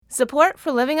Support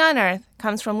for Living on Earth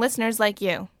comes from listeners like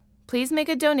you. Please make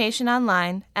a donation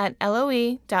online at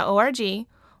loe.org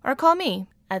or call me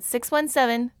at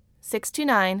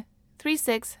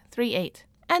 617-629-3638.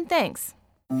 And thanks.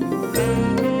 From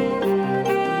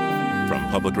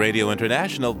Public Radio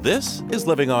International, this is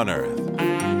Living on Earth.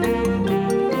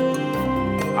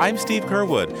 I'm Steve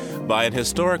Curwood. By an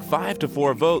historic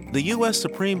 5-4 vote, the U.S.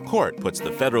 Supreme Court puts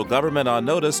the federal government on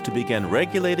notice to begin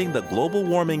regulating the global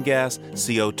warming gas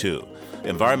CO2.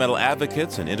 Environmental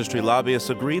advocates and industry lobbyists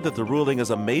agree that the ruling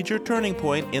is a major turning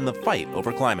point in the fight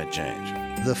over climate change.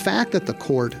 The fact that the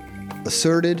court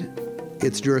asserted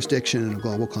its jurisdiction in a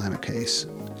global climate case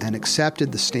and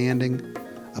accepted the standing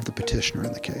of the petitioner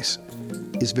in the case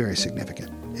is very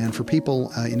significant. And for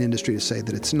people in industry to say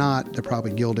that it's not, they're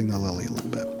probably gilding the lily a little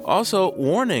bit. Also,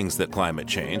 warnings that climate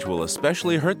change will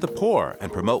especially hurt the poor and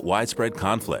promote widespread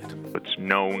conflict. It's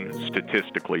known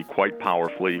statistically quite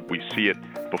powerfully. We see it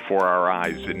before our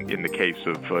eyes in the case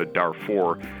of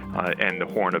Darfur and the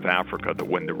Horn of Africa, that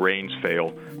when the rains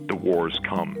fail, the wars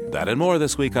come. That and more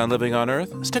this week on Living on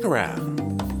Earth. Stick around.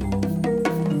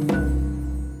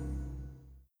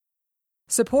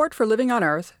 Support for Living on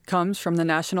Earth comes from the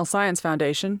National Science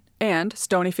Foundation and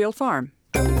Stonyfield Farm.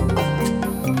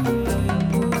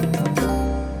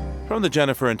 From the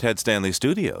Jennifer and Ted Stanley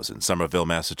Studios in Somerville,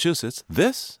 Massachusetts,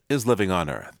 this is Living on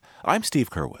Earth. I'm Steve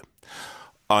Curwood.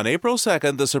 On April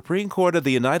 2nd, the Supreme Court of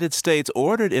the United States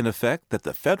ordered in effect that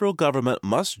the federal government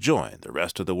must join the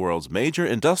rest of the world's major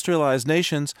industrialized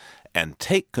nations and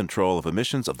take control of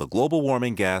emissions of the global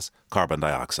warming gas carbon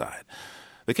dioxide.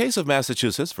 The case of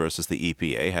Massachusetts versus the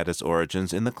EPA had its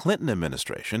origins in the Clinton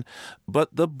administration, but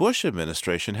the Bush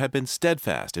administration had been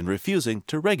steadfast in refusing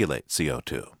to regulate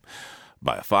CO2.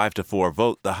 By a 5-4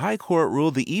 vote, the High Court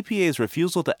ruled the EPA's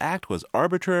refusal to act was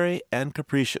arbitrary and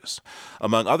capricious.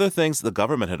 Among other things, the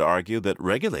government had argued that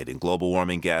regulating global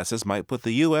warming gases might put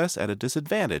the U.S. at a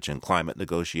disadvantage in climate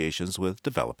negotiations with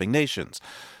developing nations.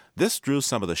 This drew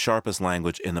some of the sharpest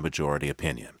language in the majority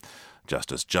opinion.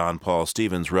 Justice John Paul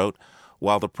Stevens wrote,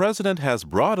 "While the president has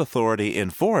broad authority in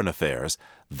foreign affairs,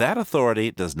 that authority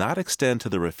does not extend to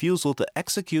the refusal to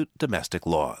execute domestic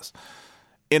laws."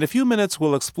 In a few minutes,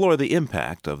 we'll explore the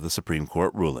impact of the Supreme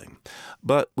Court ruling.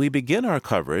 But we begin our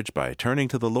coverage by turning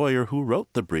to the lawyer who wrote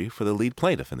the brief for the lead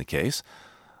plaintiff in the case.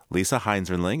 Lisa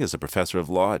Heinzerling is a professor of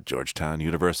law at Georgetown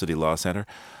University Law Center.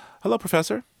 Hello,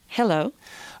 Professor. Hello.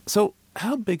 So,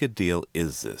 how big a deal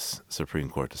is this Supreme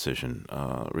Court decision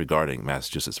regarding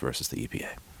Massachusetts versus the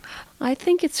EPA? I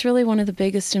think it's really one of the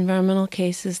biggest environmental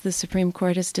cases the Supreme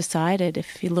Court has decided.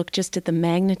 If you look just at the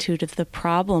magnitude of the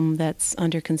problem that's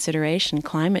under consideration,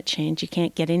 climate change, you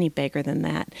can't get any bigger than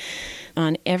that.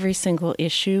 On every single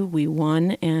issue, we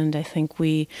won, and I think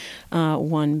we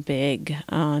won big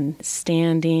on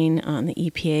standing, on the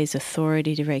EPA's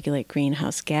authority to regulate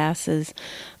greenhouse gases,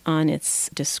 on its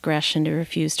discretion to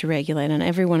refuse to regulate. On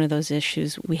every one of those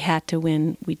issues, we had to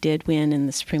win. We did win, and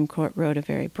the Supreme Court wrote a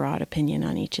very broad opinion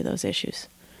on each of those issues.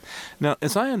 Now,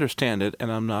 as I understand it,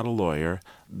 and I'm not a lawyer,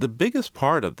 the biggest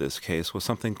part of this case was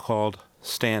something called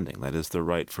standing, that is, the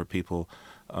right for people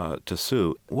to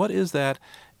sue. What is that,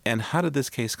 and how did this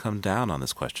case come down on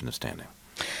this question of standing?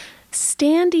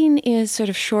 Standing is sort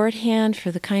of shorthand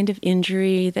for the kind of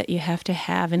injury that you have to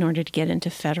have in order to get into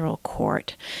federal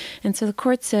court. And so the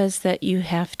court says that you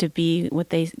have to be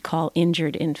what they call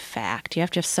injured in fact. You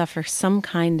have to suffer some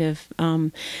kind of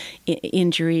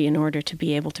injury in order to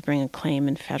be able to bring a claim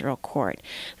in federal court.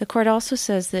 The court also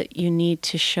says that you need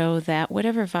to show that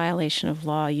whatever violation of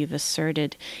law you've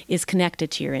asserted is connected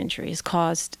to your injury,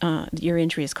 your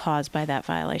injury is caused by that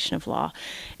violation of law.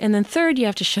 And then third, you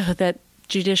have to show that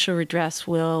judicial redress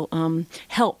will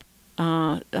help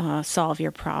solve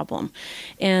your problem.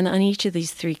 And on each of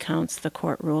these three counts, the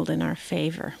court ruled in our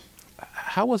favor.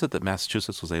 How was it that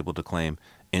Massachusetts was able to claim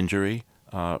injury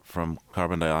from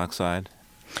carbon dioxide?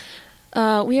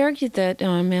 We argued that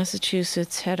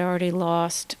Massachusetts had already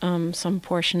lost some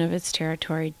portion of its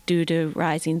territory due to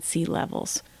rising sea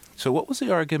levels. So what was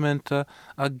the argument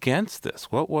against this?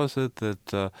 What was it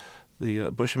that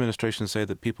the Bush administration say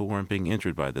that people weren't being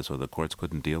injured by this or the courts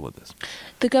couldn't deal with this?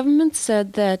 The government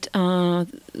said that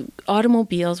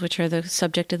automobiles, which are the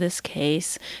subject of this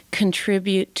case,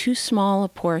 contribute too small a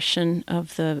portion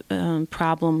of the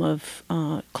problem of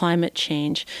climate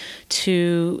change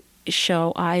to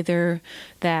show either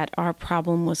that our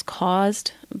problem was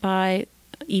caused by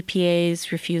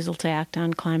EPA's refusal to act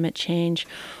on climate change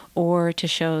or to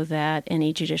show that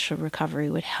any judicial recovery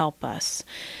would help us.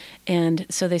 And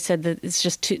so they said that it's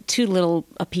just too little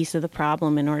a piece of the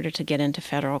problem in order to get into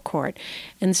federal court.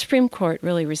 And the Supreme Court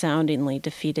really resoundingly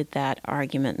defeated that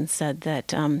argument and said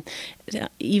that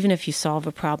even if you solve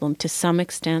a problem to some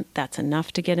extent, that's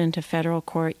enough to get into federal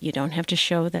court. You don't have to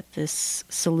show that this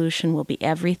solution will be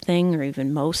everything or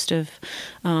even most of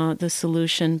the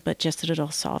solution, but just that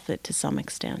it'll solve it to some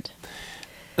extent.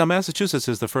 Now, Massachusetts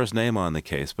is the first name on the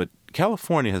case, but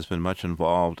California has been much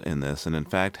involved in this and, in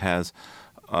fact, has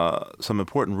some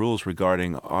important rules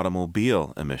regarding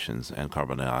automobile emissions and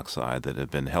carbon dioxide that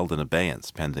have been held in abeyance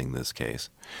pending this case.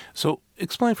 So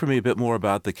explain for me a bit more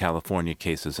about the California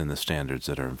cases and the standards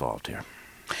that are involved here.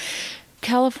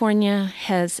 California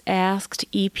has asked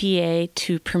EPA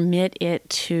to permit it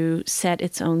to set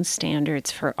its own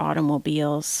standards for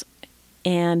automobiles,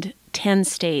 and 10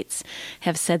 states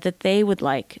have said that they would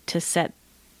like to set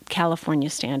California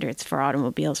standards for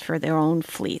automobiles for their own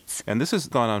fleets. And this has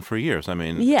gone on for years. I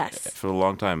mean, yes. For a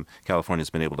long time, California's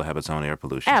been able to have its own air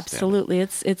pollution Absolutely.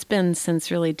 It's been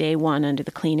since really day one under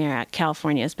the Clean Air Act.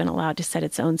 California has been allowed to set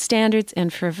its own standards,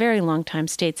 and for a very long time,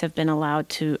 states have been allowed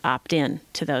to opt in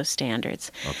to those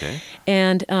standards. Okay.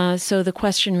 And so the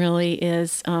question really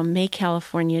is, may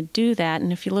California do that?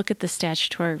 And if you look at the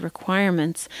statutory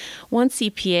requirements, once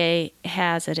EPA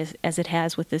has, as it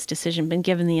has with this decision, been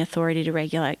given the authority to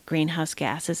regulate greenhouse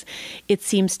gases, it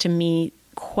seems to me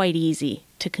quite easy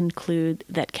to conclude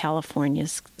that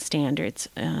California's standards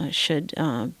should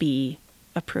be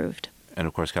approved. And,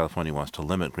 of course, California wants to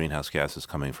limit greenhouse gases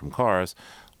coming from cars,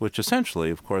 which essentially,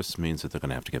 of course, means that they're going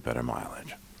to have to get better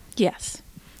mileage. Yes.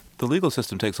 The legal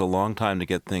system takes a long time to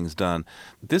get things done.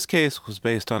 This case was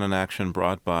based on an action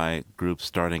brought by groups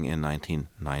starting in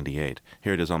 1998.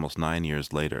 Here it is almost 9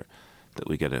 years later that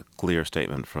we get a clear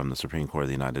statement from the Supreme Court of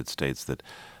the United States that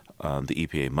the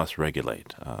EPA must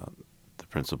regulate the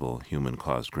principal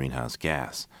human-caused greenhouse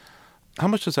gas. How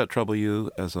much does that trouble you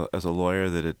as a lawyer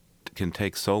that it can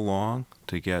take so long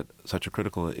to get such a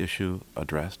critical issue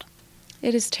addressed?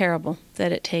 It is terrible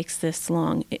that it takes this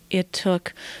long. It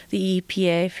took the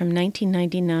EPA from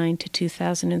 1999 to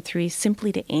 2003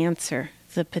 simply to answer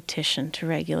the petition to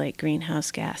regulate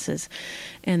greenhouse gases.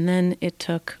 And then it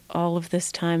took all of this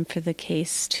time for the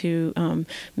case to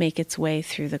make its way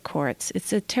through the courts.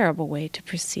 It's a terrible way to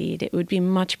proceed. It would be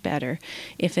much better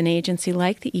if an agency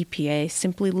like the EPA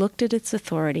simply looked at its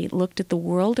authority, looked at the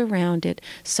world around it,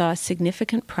 saw a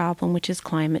significant problem, which is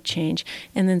climate change,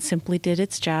 and then simply did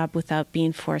its job without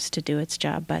being forced to do its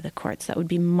job by the courts. That would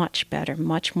be much better,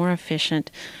 much more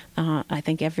efficient. I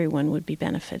think everyone would be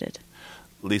benefited.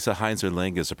 Lisa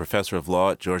Heinzer-Ling is a professor of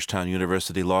law at Georgetown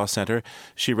University Law Center.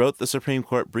 She wrote the Supreme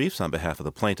Court briefs on behalf of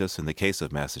the plaintiffs in the case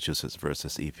of Massachusetts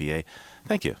versus EPA.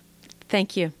 Thank you.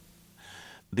 Thank you.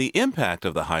 The impact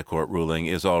of the High Court ruling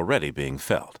is already being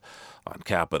felt. On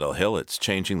Capitol Hill, it's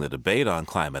changing the debate on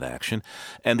climate action,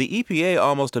 and the EPA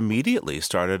almost immediately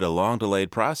started a long-delayed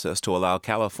process to allow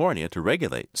California to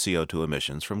regulate CO2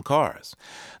 emissions from cars.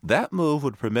 That move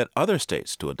would permit other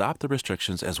states to adopt the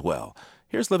restrictions as well.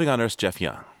 Here's Living on Earth's Jeff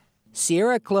Young.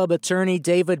 Sierra Club attorney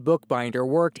David Bookbinder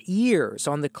worked years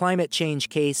on the climate change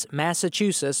case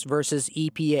Massachusetts versus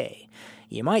EPA.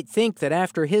 You might think that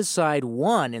after his side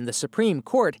won in the Supreme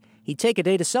Court, he'd take a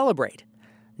day to celebrate.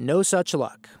 No such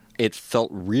luck. It felt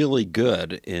really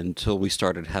good until we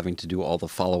started having to do all the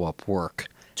follow-up work.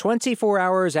 24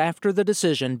 hours after the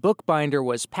decision, Bookbinder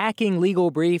was packing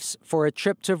legal briefs for a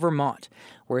trip to Vermont,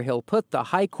 where he'll put the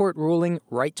High Court ruling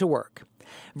right to work.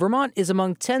 Vermont is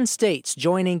among 10 states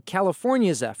joining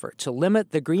California's effort to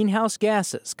limit the greenhouse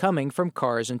gases coming from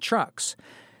cars and trucks.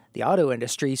 The auto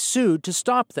industry sued to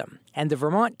stop them, and the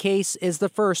Vermont case is the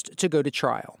first to go to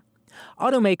trial.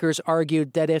 Automakers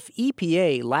argued that if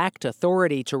EPA lacked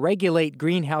authority to regulate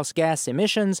greenhouse gas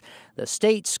emissions, the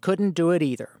states couldn't do it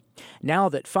either. Now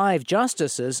that 5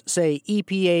 justices say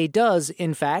EPA does,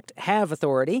 in fact, have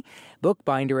authority,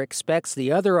 Bookbinder expects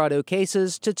the other auto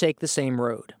cases to take the same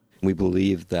road. We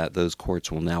believe that those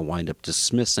courts will now wind up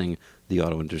dismissing the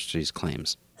auto industry's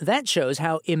claims. That shows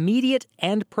how immediate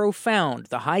and profound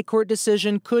the High Court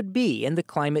decision could be in the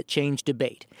climate change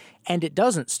debate. And it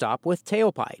doesn't stop with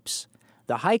tailpipes.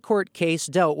 The High Court case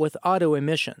dealt with auto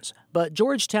emissions, but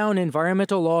Georgetown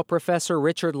environmental law professor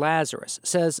Richard Lazarus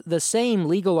says the same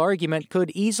legal argument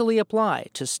could easily apply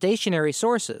to stationary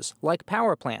sources like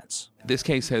power plants. This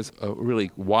case has a really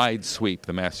wide sweep,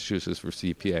 the Massachusetts versus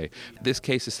EPA. This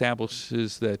case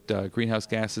establishes that greenhouse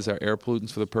gases are air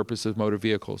pollutants for the purpose of motor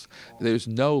vehicles. There's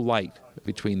no light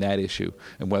between that issue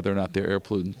and whether or not they're air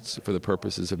pollutants for the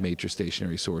purposes of major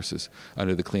stationary sources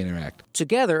under the Clean Air Act.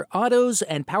 Together, autos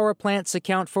and power plants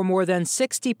account for more than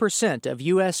 60% of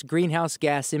U.S. greenhouse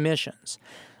gas emissions.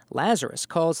 Lazarus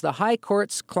calls the High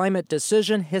Court's climate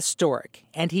decision historic,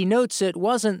 and he notes it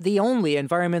wasn't the only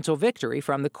environmental victory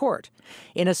from the court.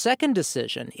 In a second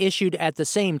decision issued at the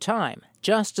same time,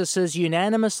 justices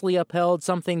unanimously upheld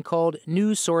something called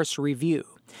new source review.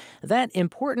 That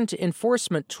important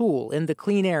enforcement tool in the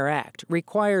Clean Air Act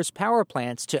requires power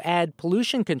plants to add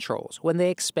pollution controls when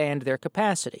they expand their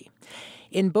capacity.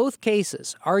 In both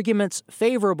cases, arguments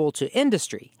favorable to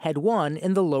industry had won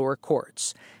in the lower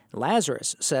courts.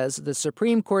 Lazarus says the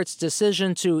Supreme Court's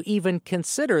decision to even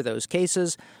consider those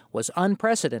cases was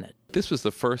unprecedented. This was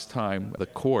the first time the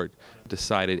court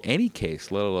decided any case,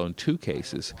 let alone two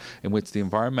cases, in which the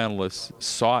environmentalists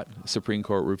sought Supreme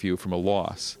Court review from a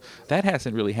loss. That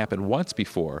hasn't really happened once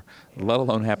before, let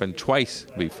alone happened twice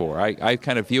before. I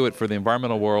kind of view it for the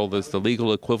environmental world as the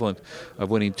legal equivalent of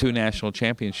winning two national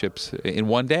championships in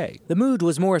one day. The mood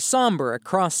was more somber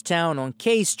across town on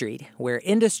K Street, where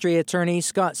industry attorney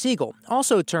Scott Siegel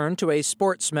also turned to a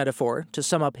sports metaphor to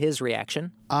sum up his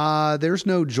reaction. There's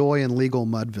no joy in legal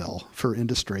Mudville for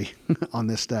industry on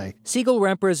this day. Siegel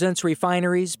represents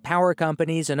refineries, power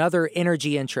companies, and other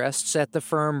energy interests at the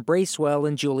firm Bracewell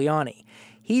and Giuliani.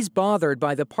 He's bothered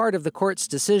by the part of the court's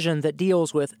decision that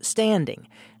deals with standing.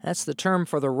 That's the term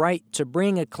for the right to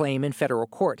bring a claim in federal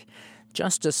court.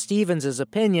 Justice Stevens'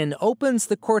 opinion opens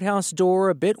the courthouse door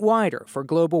a bit wider for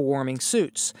global warming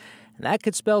suits. That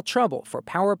could spell trouble for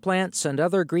power plants and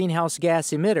other greenhouse gas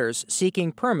emitters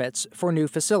seeking permits for new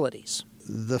facilities.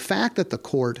 The fact that the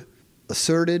court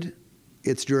asserted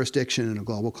its jurisdiction in a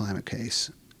global climate case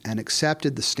and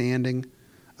accepted the standing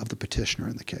of the petitioner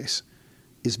in the case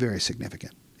is very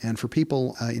significant. And for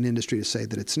people in industry to say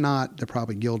that it's not, they're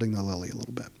probably gilding the lily a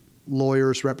little bit.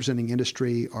 Lawyers representing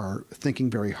industry are thinking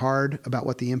very hard about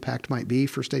what the impact might be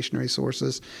for stationary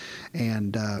sources,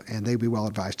 and they'd be well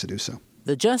advised to do so.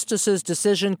 The justice's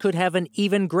decision could have an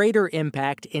even greater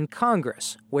impact in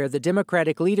Congress, where the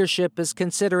Democratic leadership is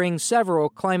considering several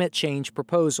climate change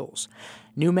proposals.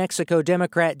 New Mexico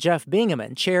Democrat Jeff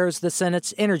Bingaman chairs the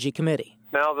Senate's Energy Committee.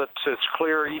 Now that it's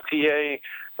clear EPA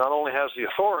not only has the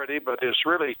authority, but is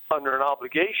really under an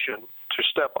obligation to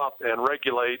step up and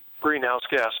regulate greenhouse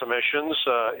gas emissions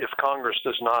if Congress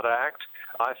does not act,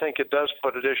 I think it does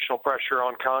put additional pressure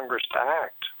on Congress to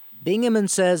act. Bingaman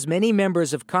says many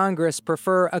members of Congress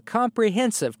prefer a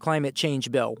comprehensive climate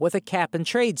change bill with a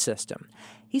cap-and-trade system.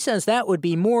 He says that would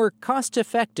be more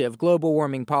cost-effective global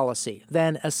warming policy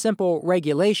than a simple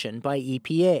regulation by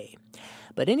EPA.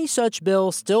 But any such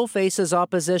bill still faces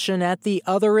opposition at the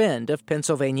other end of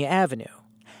Pennsylvania Avenue.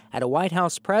 At a White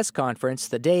House press conference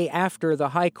the day after the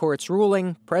High Court's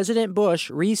ruling, President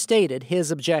Bush restated his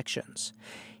objections.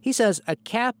 He says a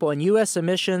cap on U.S.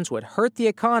 emissions would hurt the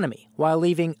economy while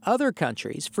leaving other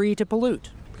countries free to pollute.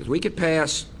 Because we could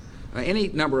pass any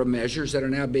number of measures that are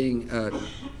now being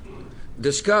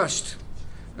discussed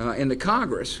in the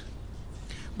Congress,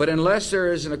 but unless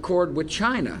there is an accord with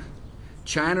China,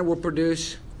 China will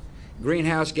produce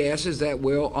greenhouse gases that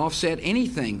will offset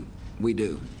anything we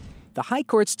do. The High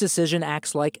Court's decision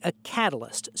acts like a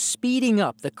catalyst, speeding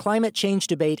up the climate change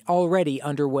debate already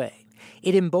underway.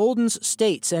 It emboldens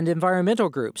states and environmental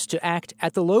groups to act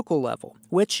at the local level,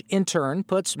 which in turn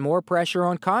puts more pressure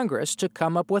on Congress to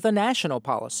come up with a national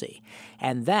policy.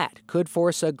 And that could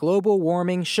force a global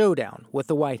warming showdown with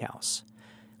the White House.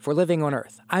 For Living on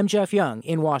Earth, I'm Jeff Young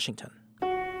in Washington.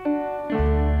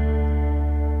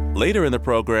 Later in the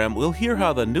program, we'll hear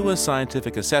how the newest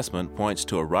scientific assessment points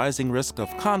to a rising risk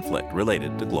of conflict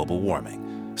related to global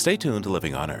warming. Stay tuned to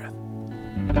Living on Earth.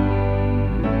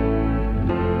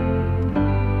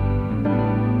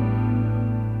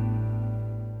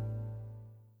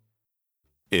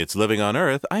 It's Living on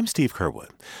Earth. I'm Steve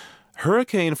Kerwood.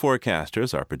 Hurricane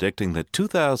forecasters are predicting that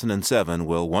 2007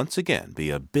 will once again be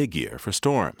a big year for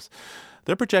storms.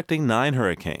 They're projecting 9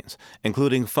 hurricanes,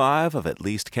 including 5 of at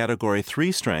least Category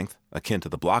 3 strength, akin to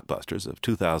the blockbusters of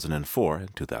 2004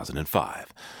 and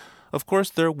 2005. Of course,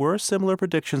 there were similar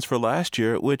predictions for last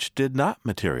year which did not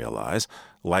materialize,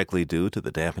 likely due to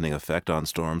the dampening effect on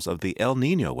storms of the El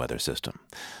Niño weather system.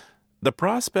 The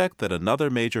prospect that another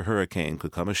major hurricane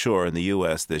could come ashore in the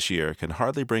U.S. this year can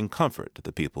hardly bring comfort to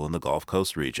the people in the Gulf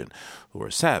Coast region, who were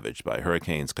savaged by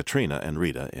Hurricanes Katrina and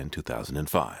Rita in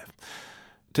 2005.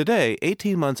 Today,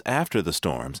 18 months after the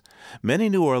storms, many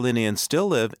New Orleanians still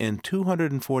live in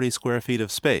 240 square feet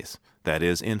of space, that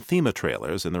is, in FEMA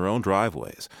trailers in their own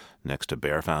driveways, next to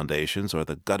bare foundations or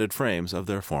the gutted frames of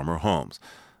their former homes.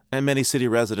 And many city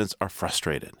residents are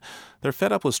frustrated. They're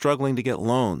fed up with struggling to get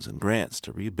loans and grants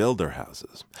to rebuild their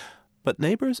houses. But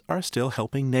neighbors are still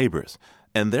helping neighbors,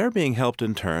 and they're being helped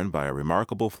in turn by a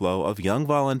remarkable flow of young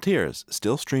volunteers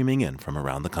still streaming in from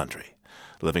around the country.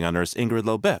 Living on Earth's Ingrid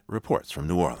Lobet reports from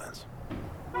New Orleans.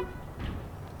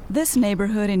 This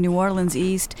neighborhood in New Orleans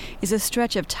East is a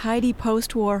stretch of tidy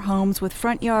post-war homes with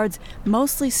front yards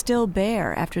mostly still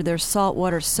bare after their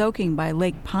saltwater soaking by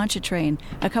Lake Pontchartrain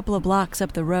a couple of blocks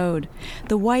up the road.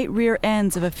 The white rear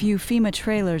ends of a few FEMA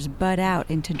trailers butt out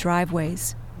into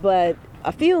driveways. But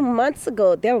a few months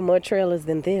ago, there were more trailers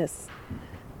than this.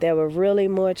 There were really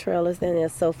more trailers than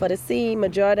this. So for to see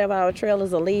majority of our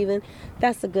trailers are leaving,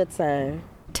 that's a good sign.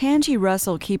 Tangi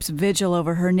Russell keeps vigil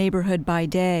over her neighborhood by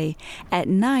day. At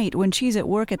night, when she's at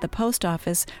work at the post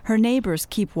office, her neighbors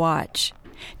keep watch.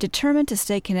 Determined to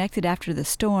stay connected after the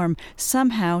storm,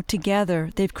 somehow,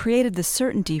 together, they've created the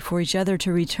certainty for each other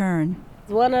to return.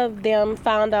 One of them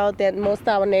found out that most of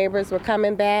our neighbors were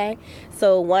coming back,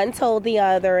 so one told the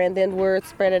other, and then word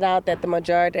spread it out that the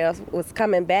majority was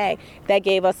coming back. That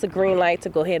gave us a green light to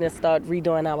go ahead and start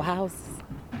redoing our house.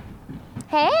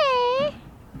 Hey!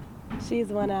 She's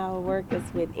one of our workers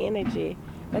with energy,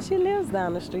 but she lives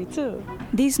down the street too.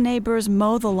 These neighbors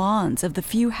mow the lawns of the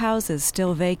few houses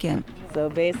still vacant. So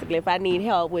basically, if I need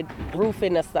help with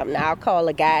roofing or something, I'll call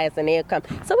the guys and they'll come.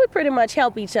 So we pretty much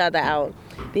help each other out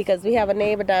because we have a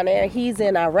neighbor down there. He's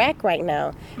in Iraq right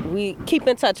now. We keep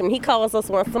in touch with him. He calls us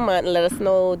once a month and let us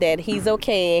know that he's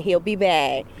okay and he'll be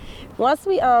back. Once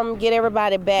we get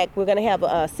everybody back, we're going to have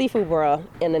a seafood brawl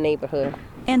in the neighborhood.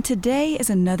 And today is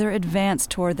another advance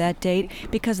toward that date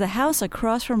because the house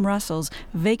across from Russell's,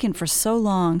 vacant for so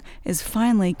long, is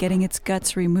finally getting its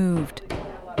guts removed.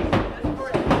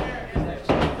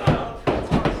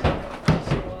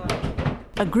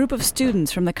 A group of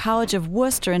students from the College of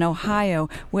Worcester in Ohio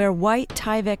wear white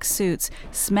Tyvek suits,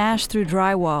 smash through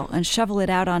drywall, and shovel it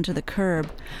out onto the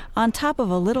curb. On top of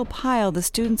a little pile the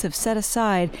students have set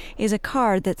aside is a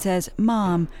card that says,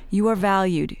 "Mom, you are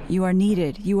valued, you are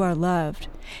needed, you are loved."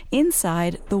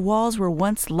 Inside, the walls were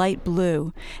once light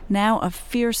blue. Now a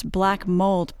fierce black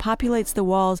mold populates the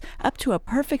walls up to a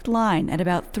perfect line at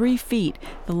about 3 feet,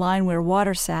 the line where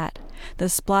water sat. The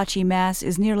splotchy mass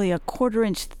is nearly a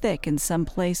quarter-inch thick in some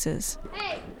places.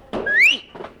 Hey,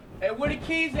 where the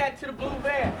keys at to the blue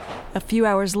van? A few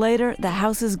hours later, the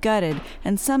house is gutted,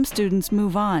 and some students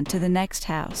move on to the next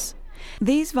house.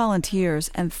 These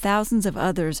volunteers and thousands of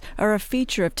others are a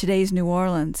feature of today's New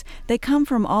Orleans. They come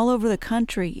from all over the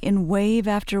country in wave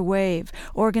after wave,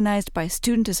 organized by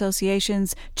student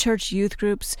associations, church youth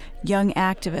groups, young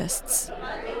activists.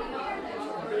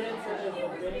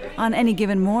 On any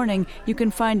given morning, you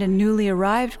can find a newly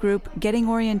arrived group getting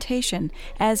orientation,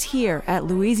 as here at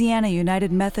Louisiana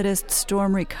United Methodist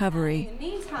Storm Recovery. In the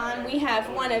meantime, we have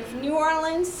one of New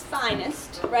Orleans'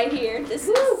 finest right here. This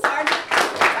is Sergeant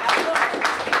Fowler.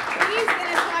 He's going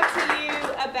to talk to you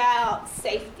about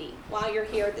safety while you're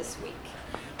here this week.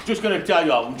 Just going to tell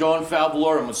you, I'm John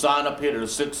Fowler. I'm assigned up here to the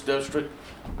 6th District.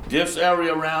 This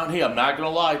area around here, I'm not going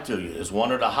to lie to you, is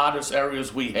one of the hottest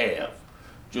areas we have.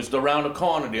 Just around the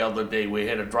corner the other day, we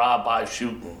had a drive-by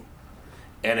shooting.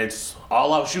 And it's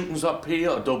all our shootings up here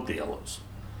are dope dealers.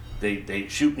 They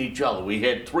shooting each other. We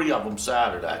had 3 of them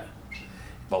Saturday.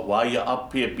 But while you're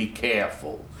up here, be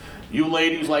careful. You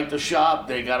ladies like to shop.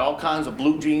 They got all kinds of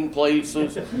blue jean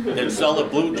places that sell the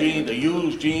blue jeans, the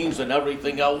used jeans, and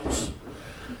everything else.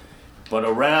 But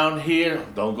around here,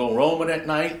 don't go roaming at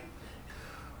night.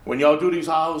 When y'all do these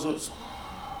houses,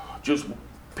 just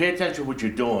pay attention to what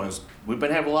you're doing. We've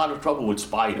been having a lot of trouble with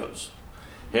spiders.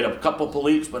 Hit a couple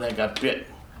policemen that got bit.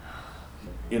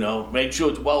 You know, make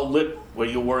sure it's well lit where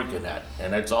you're working at.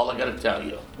 And that's all I got to tell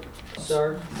you.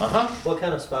 Sir? Uh-huh. What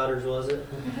kind of spiders was it?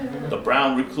 The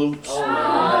brown recluse.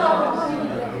 Oh.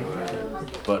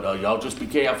 But y'all just be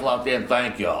careful out there and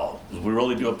thank y'all. We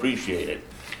really do appreciate it.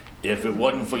 If it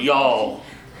wasn't for y'all,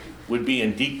 we'd be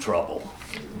in deep trouble.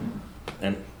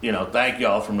 And, you know, thank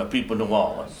y'all from the people of New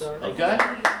Orleans. Okay?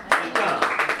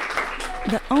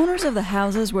 The owners of the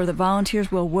houses where the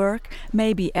volunteers will work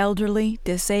may be elderly,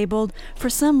 disabled,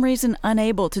 for some reason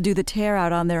unable to do the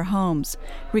tear-out on their homes.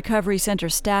 Recovery Center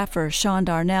staffer Sean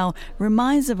Darnell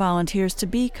reminds the volunteers to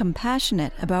be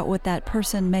compassionate about what that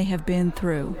person may have been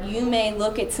through. You may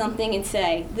look at something and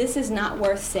say, this is not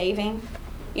worth saving.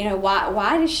 You know,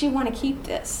 why does she want to keep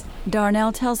this?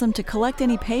 Darnell tells them to collect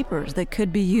any papers that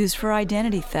could be used for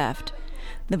identity theft.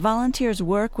 The volunteers'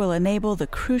 work will enable the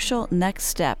crucial next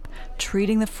step,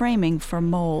 treating the framing for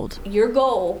mold. Your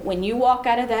goal when you walk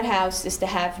out of that house is to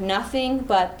have nothing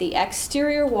but the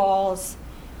exterior walls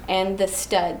and the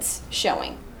studs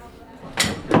showing.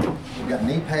 We've got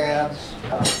knee pads,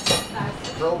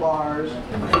 crowbars,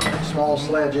 small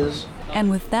sledges. And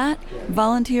with that,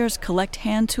 volunteers collect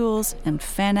hand tools and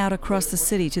fan out across the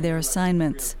city to their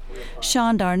assignments.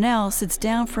 Sean Darnell sits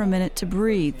down for a minute to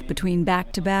breathe between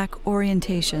back-to-back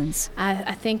orientations.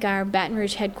 I think our Baton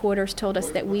Rouge headquarters told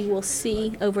us that we will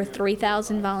see over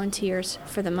 3,000 volunteers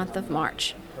for the month of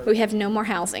March. We have no more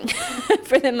housing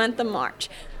for the month of March.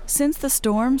 Since the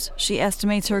storms, she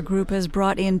estimates her group has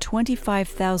brought in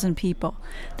 25,000 people.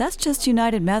 That's just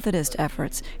United Methodist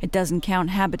efforts. It doesn't count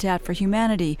Habitat for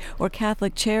Humanity or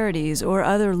Catholic Charities or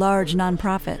other large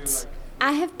nonprofits.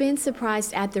 I have been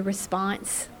surprised at the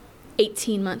response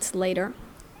 18 months later.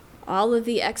 All of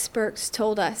the experts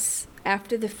told us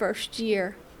after the first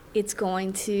year it's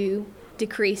going to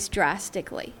decrease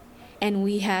drastically. And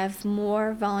we have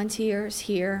more volunteers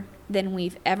here than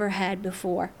we've ever had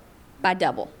before, by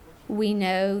double. We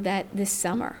know that this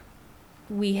summer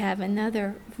we have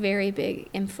another very big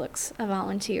influx of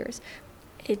volunteers.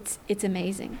 It's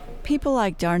amazing. People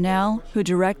like Darnell, who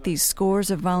direct these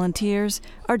scores of volunteers,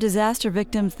 are disaster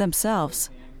victims themselves.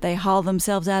 They haul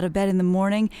themselves out of bed in the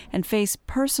morning and face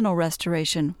personal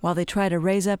restoration while they try to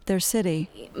raise up their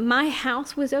city. My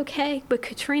house was okay, but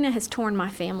Katrina has torn my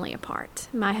family apart.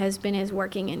 My husband is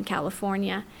working in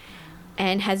California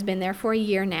and has been there for a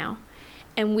year now,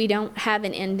 and we don't have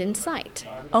an end in sight.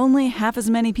 Only half as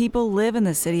many people live in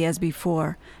the city as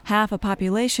before. Half a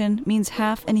population means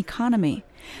half an economy.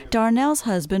 Darnell's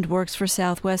husband works for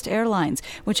Southwest Airlines,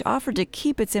 which offered to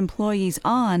keep its employees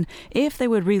on if they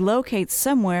would relocate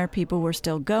somewhere people were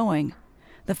still going.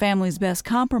 The family's best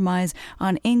compromise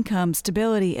on income,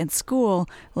 stability, and school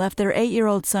left their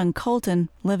 8-year-old son Colton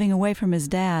living away from his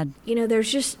dad. You know,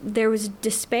 there was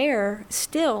despair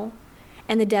still,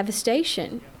 and the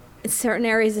devastation. In certain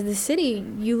areas of the city,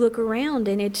 you look around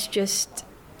and it's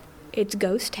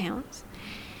ghost towns.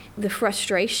 The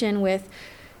frustration with,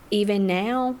 even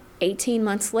now, 18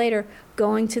 months later,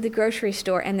 going to the grocery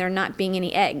store and there not being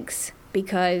any eggs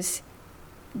because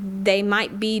they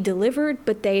might be delivered,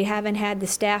 but they haven't had the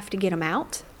staff to get them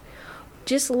out.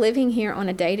 Just living here on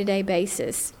a day-to-day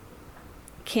basis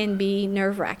can be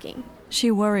nerve-wracking. She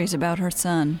worries about her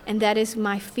son. And that is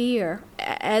my fear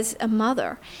as a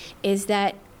mother, is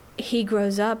that he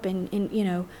grows up and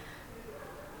 8-10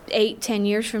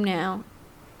 years from now,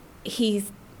 he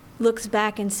looks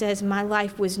back and says, my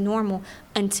life was normal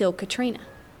until Katrina.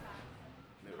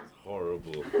 It was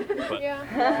horrible.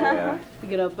 Yeah. You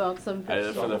get up about some. I did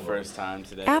it for the first time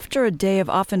today. After a day of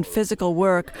often physical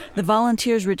work, the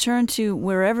volunteers return to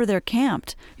wherever they're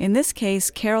camped, in this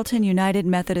case, Carrollton United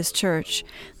Methodist Church.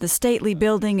 The stately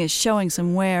building is showing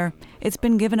some wear. It's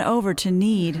been given over to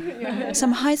need.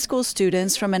 Some high school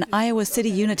students from an Iowa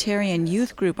City Unitarian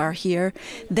youth group are here.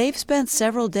 They've spent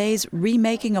several days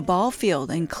remaking a ball field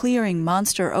and clearing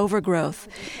monster overgrowth.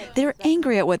 They're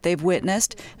angry at what they've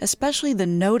witnessed, especially the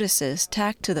notices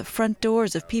tacked to the front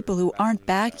doors of people who aren't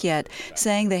back yet,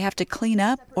 saying they have to clean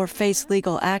up or face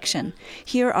legal action.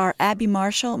 Here are Abby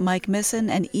Marshall, Mike Misson,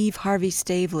 and Eve Harvey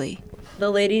Stavely. The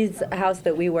lady's house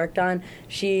that we worked on,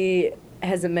 she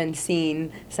hasn't been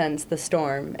seen since the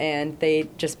storm, and they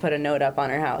just put a note up on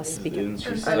her house.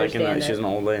 She's an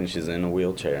old lady and she's in a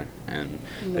wheelchair, and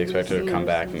they expect her to come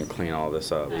back and clean all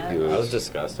this up. I was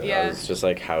disgusted. Yeah. I was just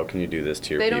like, how can you do this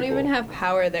to your They people? don't even have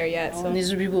power there yet. So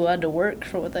these are people who had to work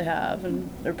for what they have, and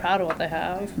they're proud of what they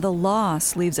have. The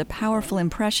loss leaves a powerful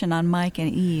impression on Mike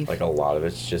and Eve. Like, a lot of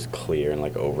it's just clear and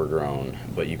like overgrown,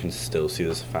 but you can still see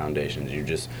the foundations. You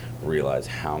just realize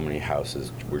how many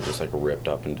houses were just like ripped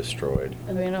up and destroyed.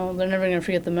 And, they're never going to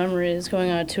forget the memories.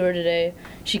 Going on a tour today,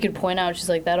 she could point out, she's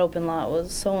like, that open lot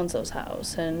was so-and-so's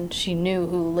house, and she knew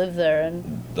who lived there.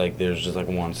 And like, there's just like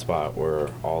one spot where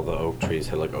all the oak trees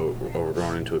had like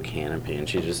overgrown into a canopy, and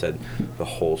she just said the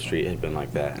whole street had been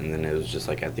like that. And then it was just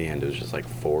like, at the end, it was just like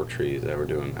 4 trees that were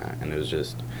doing that, and it was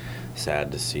just sad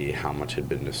to see how much had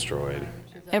been destroyed.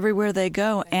 Everywhere they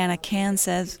go, Anna Can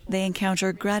says they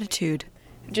encounter gratitude.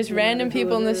 just random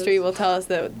people in the street will tell us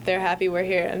that they're happy we're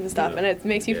here and stuff, and it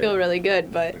makes you feel really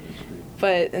good.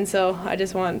 And so I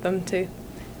just want them to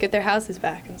get their houses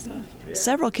back and stuff.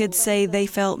 Several kids say they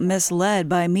felt misled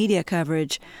by media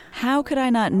coverage. How could I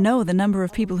not know the number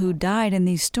of people who died in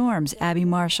these storms? Abby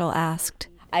Marshall asked.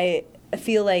 I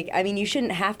feel like, you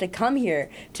shouldn't have to come here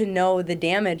to know the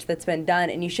damage that's been done,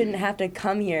 and you shouldn't have to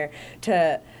come here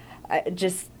to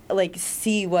just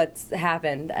see what's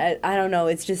happened. I don't know.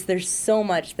 It's just there's so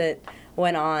much that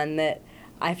went on that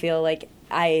I feel like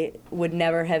I would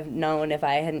never have known if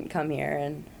I hadn't come here,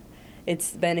 and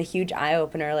it's been a huge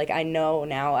eye-opener. I know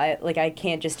now. I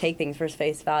can't just take things for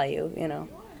face value,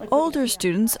 Older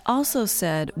students also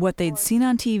said what they'd seen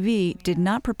on TV did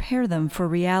not prepare them for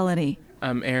reality.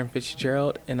 I'm Aaron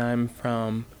Fitzgerald, and I'm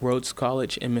from Rhodes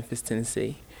College in Memphis,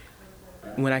 Tennessee.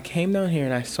 When I came down here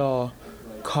and I saw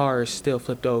cars still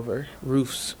flipped over,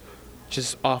 roofs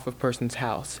just off of a person's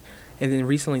house. And then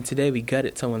recently today we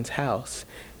gutted someone's house,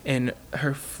 and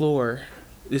her floor,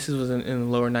 this was in the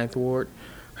lower 9th Ward,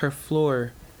 her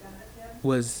floor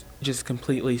was just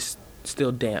completely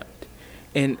still damped.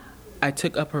 And I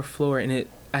took up her floor, and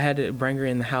I had to bring her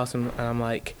in the house, and I'm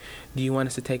like, do you want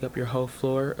us to take up your whole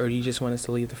floor, or do you just want us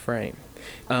to leave the frame?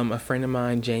 A friend of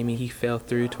mine, Jamie, he fell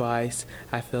through twice.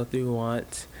 I fell through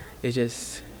once. It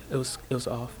was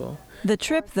awful. The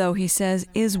trip, though, he says,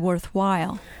 is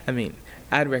worthwhile. I mean,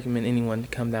 I'd recommend anyone to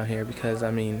come down here because,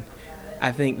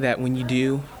 I think that when you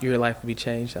do, your life will be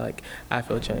changed. Like, I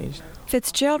feel changed.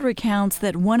 Fitzgerald recounts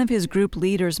that one of his group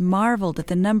leaders marveled at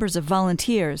the numbers of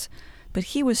volunteers, but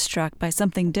he was struck by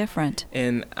something different.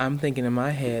 And I'm thinking in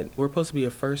my head, we're supposed to be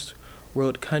a first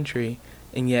world country,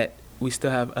 and yet we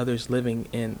still have others living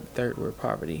in third world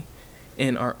poverty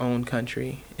in our own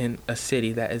country, in a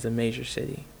city that is a major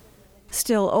city.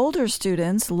 Still older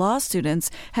students, law students,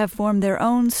 have formed their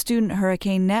own student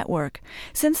hurricane network.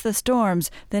 Since the storms,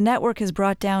 the network has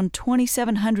brought down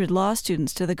 2,700 law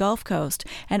students to the Gulf Coast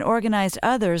and organized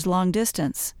others long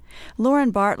distance.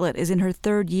 Lauren Bartlett is in her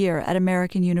 3rd year at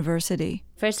American University.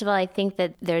 First of all, I think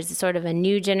that there's sort of a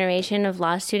new generation of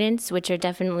law students which are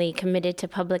definitely committed to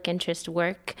public interest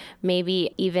work,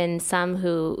 maybe even some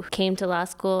who came to law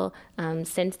school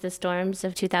since the storms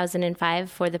of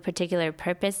 2005 for the particular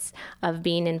purpose of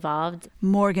being involved.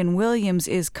 Morgan Williams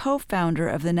is co-founder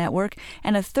of the network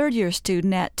and a 3rd-year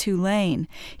student at Tulane.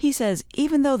 He says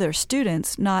even though they're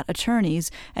students, not attorneys,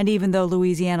 and even though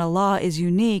Louisiana law is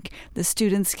unique, the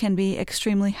students can be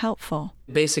extremely helpful.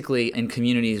 Basically, in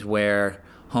communities where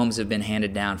homes have been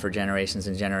handed down for generations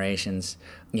and generations,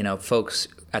 folks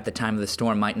at the time of the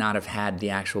storm might not have had the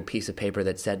actual piece of paper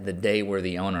that said that they were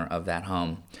the owner of that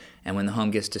home. And when the home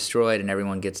gets destroyed and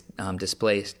everyone gets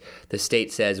displaced, the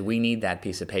state says, we need that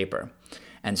piece of paper.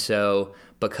 And so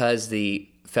because the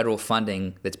federal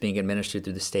funding that's being administered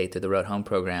through the state through the Road Home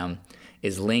program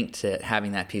is linked to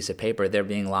having that piece of paper, they're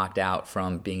being locked out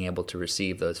from being able to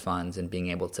receive those funds and being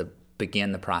able to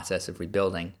begin the process of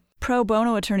rebuilding. Pro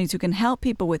bono attorneys who can help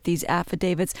people with these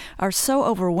affidavits are so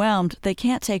overwhelmed they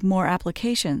can't take more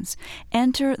applications.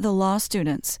 Enter the law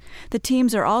students. The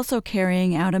teams are also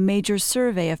carrying out a major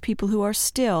survey of people who are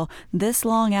still, this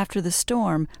long after the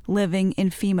storm, living in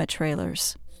FEMA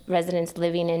trailers. Residents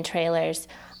living in trailers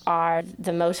are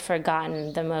the most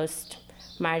forgotten, the most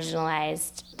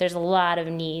marginalized. There's a lot of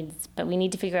needs, but we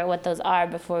need to figure out what those are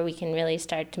before we can really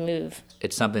start to move.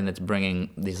 It's something that's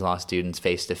bringing these law students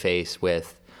face to face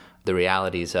with the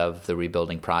realities of the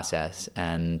rebuilding process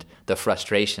and the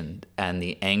frustration and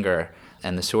the anger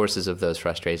and the sources of those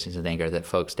frustrations and anger that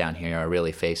folks down here are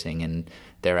really facing in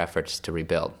their efforts to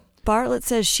rebuild. Bartlett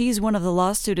says she's one of the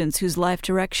law students whose life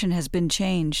direction has been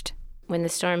changed. When the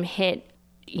storm hit,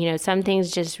 some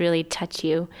things just really touch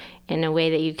you in a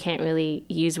way that you can't really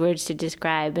use words to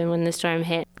describe. And when the storm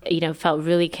hit, felt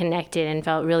really connected and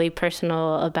felt really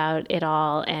personal about it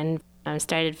all. And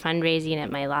started fundraising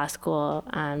at my law school,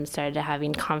 started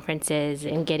having conferences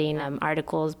and getting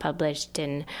articles published,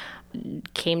 and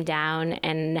came down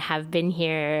and have been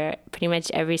here pretty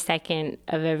much every second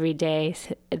of every day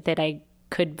that I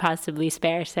could possibly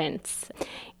spare since.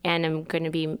 And I'm going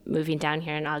to be moving down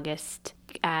here in August.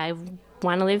 I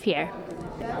want to live here.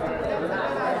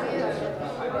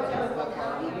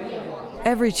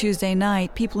 Every Tuesday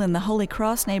night, people in the Holy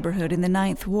Cross neighborhood in the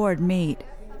 9th Ward meet.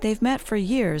 They've met for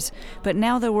years, but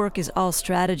now their work is all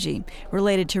strategy,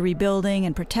 related to rebuilding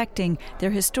and protecting their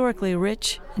historically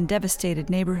rich and devastated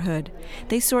neighborhood.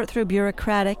 They sort through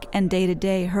bureaucratic and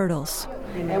day-to-day hurdles.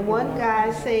 And one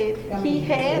guy said he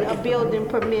had a building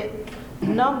permit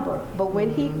number, but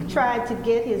when he tried to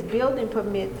get his building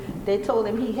permit, they told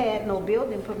him he had no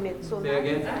building permit. So I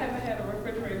haven't had a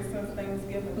refrigerator since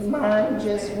Thanksgiving. Mine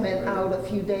just went out a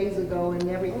few days ago and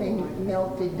everything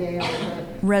melted down.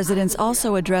 Residents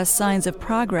also address signs of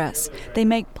progress. They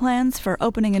make plans for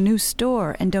opening a new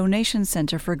store and donation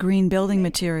center for green building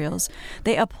materials.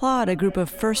 They applaud a group of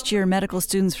first-year medical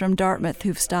students from Dartmouth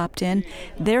who've stopped in.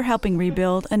 They're helping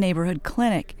rebuild a neighborhood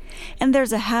clinic. And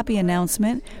there's a happy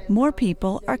announcement. More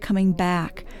people are coming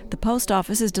back. The post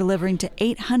office is delivering to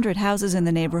 800 houses in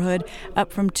the neighborhood,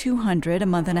 up from 200 a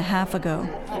month and a half ago.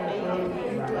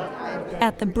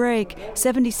 At the break,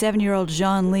 77-year-old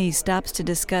Jean Lee stops to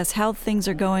discuss how things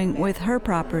are going with her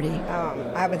property.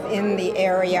 I was in the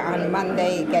area on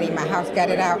Monday getting my house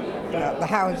gutted out. The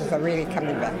houses are really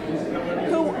coming back.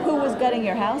 Who was gutting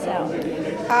your house out?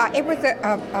 It was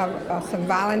some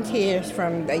volunteers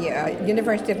from the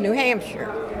University of New Hampshire.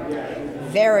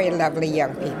 very lovely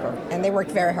young people, and they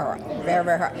worked very hard, very,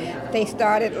 very hard. They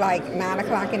started like 9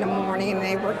 o'clock in the morning, and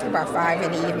they worked about 5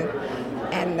 in the evening,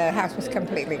 and the house was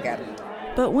completely gutted.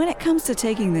 But when it comes to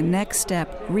taking the next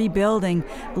step, rebuilding,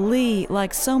 Lee,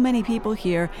 like so many people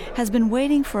here, has been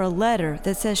waiting for a letter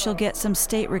that says she'll get some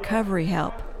state recovery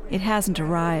help. It hasn't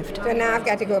arrived. So now I've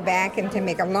got to go back and to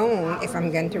make a loan if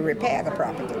I'm going to repair the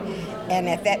property. And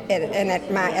at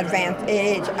my advanced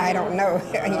age, I don't know,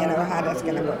 how that's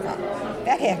going to work out.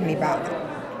 That has me bothered.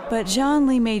 But John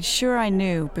Lee made sure I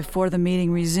knew before the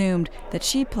meeting resumed that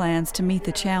she plans to meet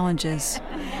the challenges.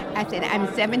 I said, I'm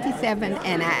 77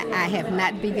 and I have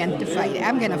not begun to fight.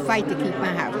 I'm going to fight to keep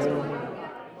my house.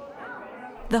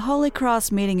 The Holy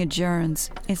Cross meeting adjourns.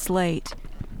 It's late.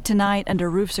 Tonight, under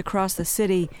roofs across the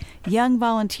city, young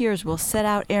volunteers will set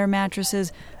out air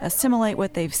mattresses, assimilate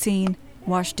what they've seen,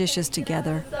 wash dishes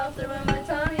together.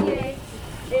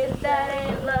 If that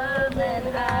ain't love,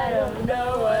 then I don't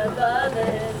know what love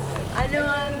is. I know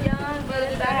I'm young, but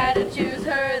if I had to choose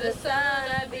her, the sun,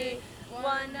 I'd be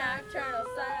one nocturnal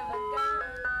son of a gun.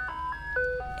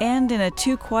 And in a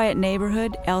too-quiet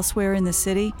neighborhood elsewhere in the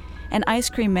city, an ice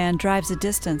cream man drives a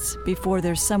distance before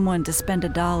there's someone to spend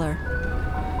 $1.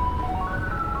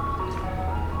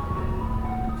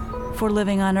 For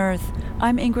Living on Earth,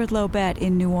 I'm Ingrid Lobet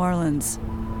in New Orleans.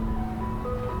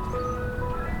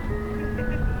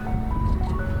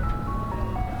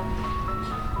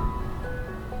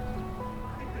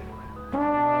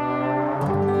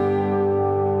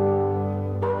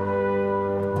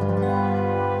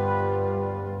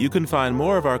 You can find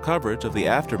more of our coverage of the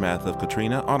aftermath of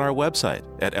Katrina on our website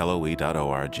at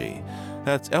loe.org.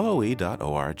 That's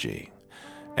loe.org.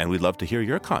 And we'd love to hear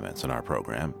your comments on our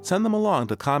program. Send them along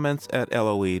to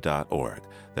comments@loe.org.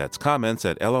 That's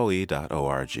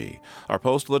comments@loe.org. Our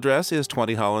postal address is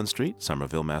 20 Holland Street,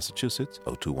 Somerville, Massachusetts,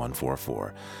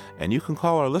 02144. And you can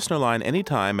call our listener line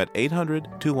anytime at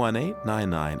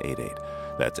 800-218-9988.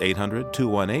 That's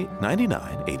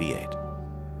 800-218-9988.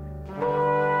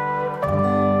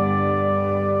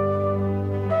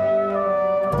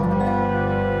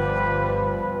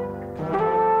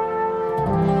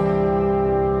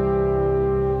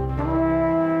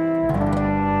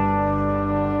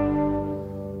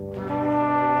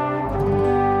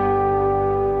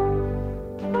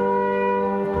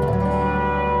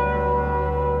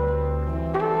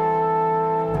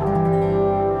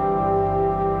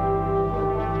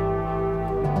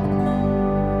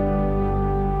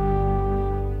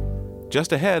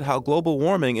 Just ahead, how global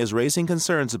warming is raising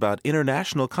concerns about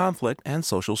international conflict and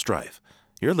social strife.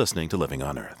 You're listening to Living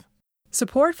on Earth.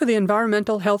 Support for the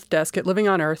Environmental Health Desk at Living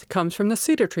on Earth comes from the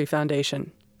Cedar Tree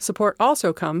Foundation. Support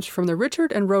also comes from the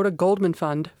Richard and Rhoda Goldman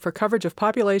Fund for coverage of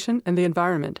population and the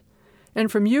environment,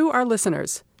 and from you, our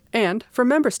listeners, and from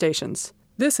member stations.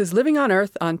 This is Living on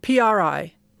Earth on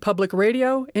PRI, Public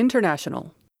Radio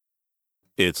International.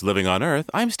 It's Living on Earth.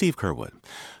 I'm Steve Curwood.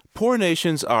 Poor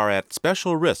nations are at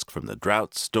special risk from the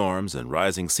droughts, storms, and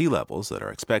rising sea levels that are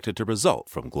expected to result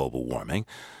from global warming.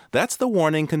 That's the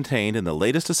warning contained in the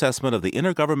latest assessment of the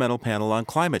Intergovernmental Panel on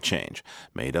Climate Change,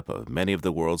 made up of many of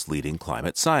the world's leading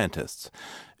climate scientists.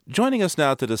 Joining us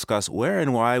now to discuss where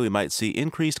and why we might see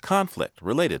increased conflict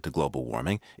related to global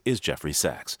warming is Jeffrey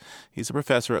Sachs. He's a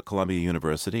professor at Columbia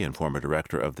University and former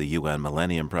director of the UN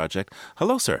Millennium Project.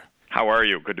 Hello, sir. How are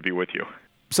you? Good to be with you.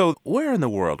 So where in the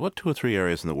world, what 2 or 3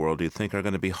 areas in the world do you think are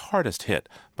going to be hardest hit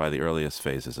by the earliest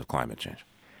phases of climate change?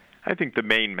 I think the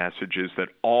main message is that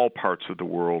all parts of the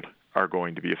world are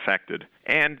going to be affected,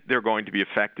 and they're going to be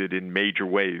affected in major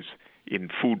ways, in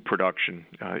food production,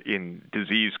 in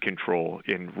disease control,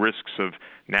 in risks of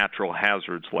natural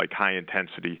hazards like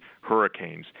high-intensity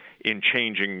hurricanes, in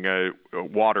changing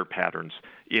water patterns,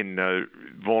 in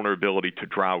vulnerability to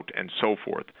drought, and so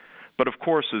forth. But of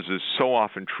course, as is so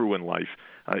often true in life,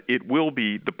 it will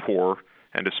be the poor,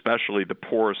 and especially the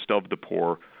poorest of the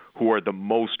poor, who are the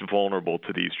most vulnerable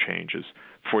to these changes.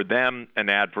 For them, an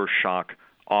adverse shock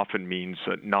often means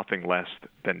nothing less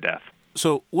than death.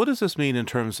 So what does this mean in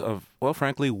terms of, well,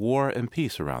 frankly, war and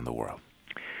peace around the world?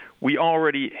 We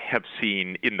already have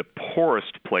seen in the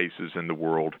poorest places in the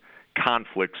world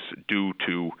conflicts due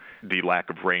to the lack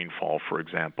of rainfall, for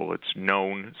example. It's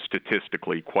known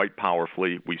statistically quite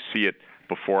powerfully. We see it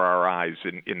before our eyes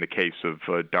in the case of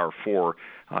Darfur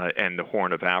and the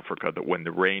Horn of Africa, that when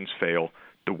the rains fail,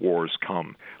 the wars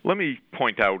come. Let me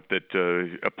point out that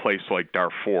a place like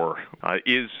Darfur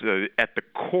is at the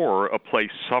core a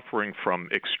place suffering from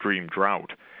extreme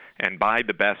drought. And by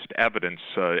the best evidence,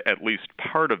 at least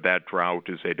part of that drought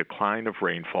is a decline of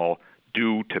rainfall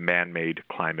due to man-made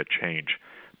climate change.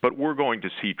 But we're going to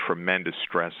see tremendous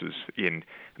stresses in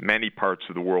many parts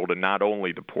of the world, and not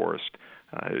only the poorest.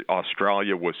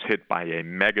 Australia was hit by a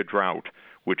mega drought,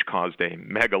 which caused a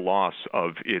mega loss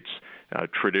of its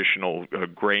traditional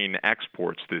grain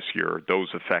exports this year. Those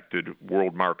affected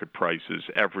world market prices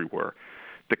everywhere.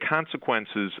 The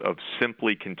consequences of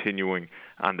simply continuing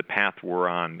on the path we're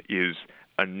on is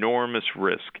enormous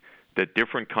risk that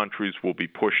different countries will be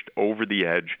pushed over the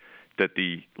edge, that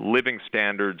the living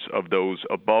standards of those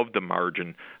above the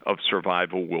margin of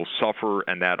survival will suffer,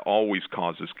 and that always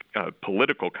causes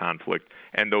political conflict,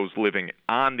 and those living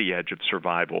on the edge of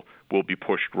survival will be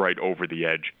pushed right over the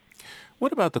edge.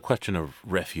 What about the question of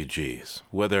refugees,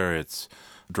 whether it's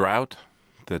drought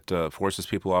that forces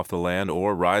people off the land,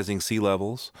 or rising sea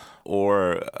levels,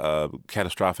 or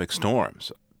catastrophic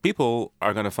storms? People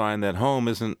are going to find that home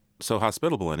isn't so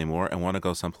hospitable anymore and want to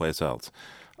go someplace else.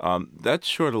 That's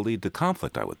sure to lead to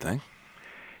conflict, I would think.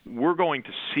 We're going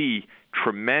to see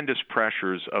tremendous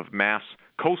pressures of mass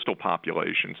coastal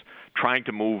populations trying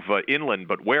to move inland,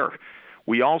 but where?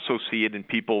 We also see it in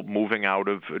people moving out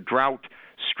of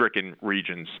drought-stricken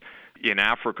regions. In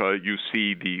Africa, you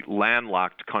see the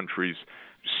landlocked countries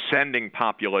sending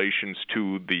populations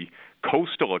to the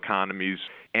coastal economies,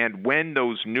 and when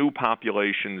those new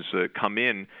populations come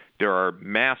in, there are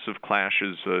massive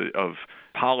clashes of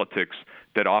politics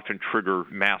that often trigger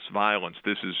mass violence.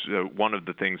 This is one of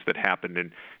the things that happened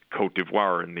in Cote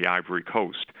d'Ivoire and the Ivory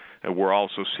Coast. We're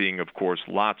also seeing, of course,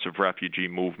 lots of refugee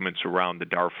movements around the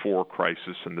Darfur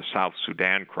crisis and the South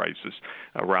Sudan crisis,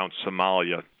 around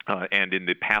Somalia, and in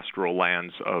the pastoral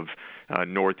lands of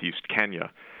northeast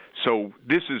Kenya. So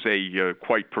this is a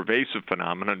quite pervasive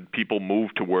phenomenon. People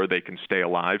move to where they can stay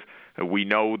alive. We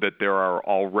know that there are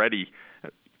already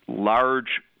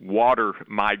large water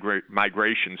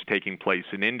migrations taking place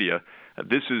in India.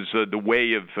 This is the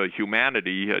way of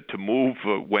humanity to move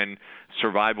when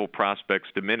survival prospects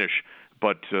diminish.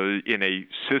 But in a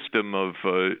system of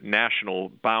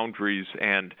national boundaries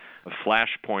and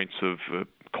flashpoints of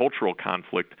cultural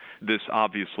conflict, this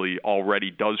obviously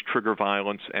already does trigger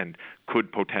violence and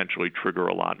could potentially trigger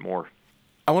a lot more.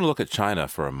 I want to look at China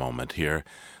for a moment here.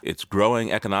 It's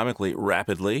growing economically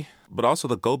rapidly, but also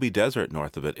the Gobi Desert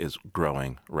north of it is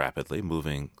growing rapidly,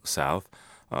 moving south.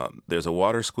 There's a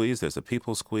water squeeze, there's a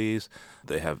people squeeze.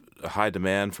 They have a high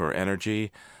demand for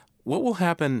energy. What will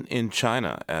happen in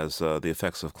China as the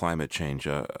effects of climate change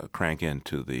crank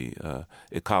into the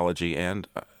ecology and,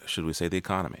 should we say, the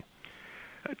economy?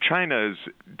 China is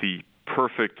the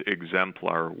perfect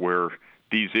exemplar where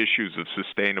these issues of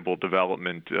sustainable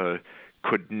development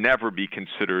could never be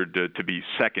considered to be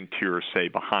second tier, say,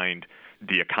 behind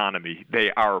the economy.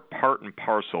 They are part and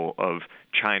parcel of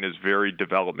China's very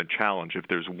development challenge. If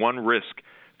there's one risk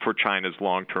for China's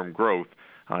long-term growth,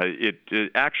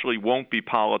 it actually won't be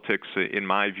politics, in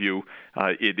my view.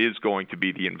 It is going to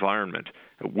be the environment.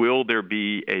 Will there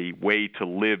be a way to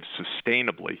live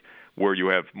sustainably where you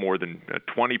have more than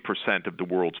 20% of the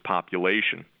world's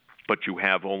population, but you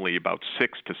have only about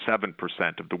 6 to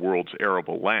 7% of the world's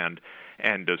arable land,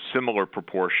 and a similar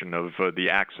proportion of the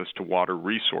access to water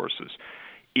resources?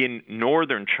 In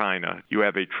northern China, you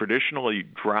have a traditionally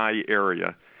dry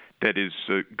area that is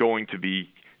going to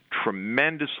be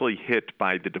tremendously hit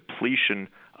by the depletion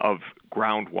of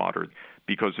groundwater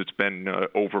because it's been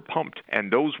overpumped.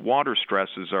 And those water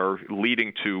stresses are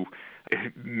leading to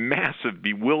massive,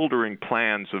 bewildering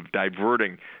plans of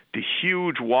diverting the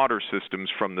huge water systems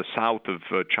from the south of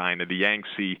China, the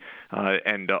Yangtze,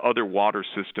 and other water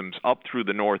systems up through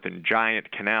the north in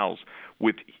giant canals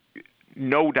with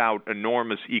no doubt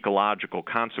enormous ecological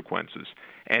consequences.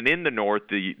 And in the north,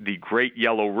 the Great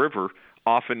Yellow River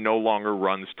often no longer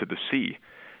runs to the sea.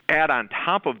 Add on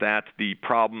top of that the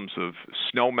problems of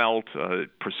snowmelt,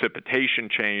 precipitation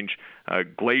change,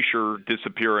 glacier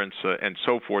disappearance, and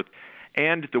so forth,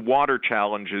 and the water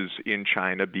challenges in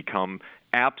China become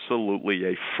absolutely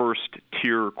a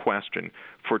first-tier question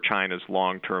for China's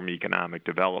long-term economic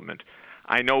development.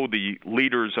 I know the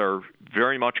leaders are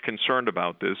very much concerned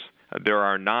about this. There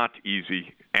are not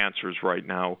easy answers right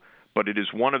now, but it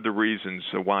is one of the reasons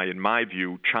why, in my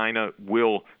view, China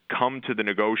will come to the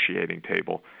negotiating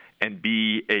table and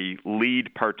be a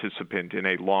lead participant in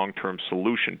a long-term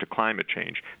solution to climate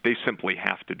change. They simply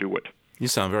have to do it. You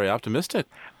sound very optimistic.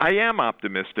 I am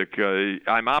optimistic.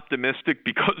 I'm optimistic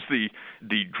because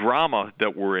the drama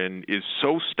that we're in is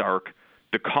so stark,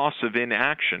 the costs of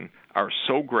inaction are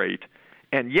so great,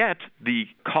 and yet the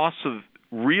costs of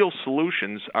real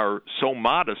solutions are so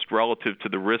modest relative to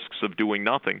the risks of doing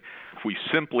nothing. we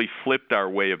simply flipped our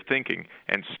way of thinking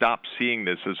and stopped seeing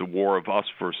this as a war of us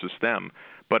versus them,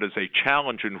 but as a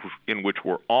challenge in which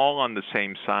we're all on the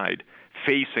same side,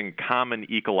 facing common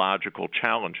ecological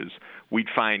challenges, we'd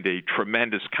find a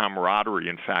tremendous camaraderie,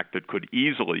 in fact, that could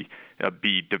easily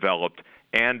be developed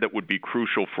and that would be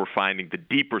crucial for finding the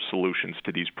deeper solutions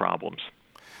to these problems.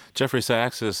 Jeffrey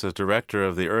Sachs is the director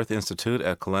of the Earth Institute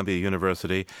at Columbia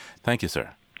University. Thank you,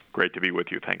 sir. Great to be with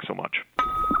you. Thanks so much.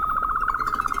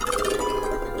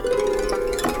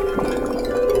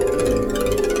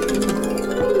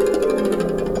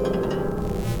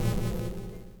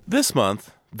 This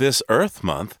month, this Earth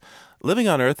Month, Living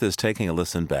on Earth is taking a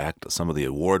listen back to some of the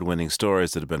award-winning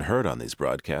stories that have been heard on these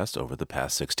broadcasts over the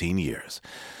past 16 years.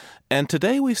 And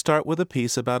today we start with a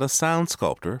piece about a sound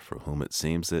sculptor for whom it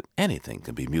seems that anything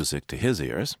can be music to his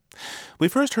ears. We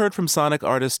first heard from sonic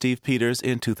artist Steve Peters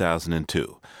in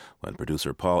 2002, when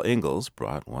producer Paul Ingalls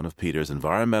brought one of Peters'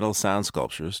 environmental sound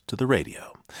sculptures to the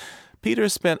radio.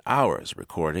 Peters spent hours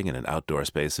recording in an outdoor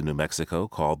space in New Mexico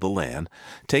called The Land,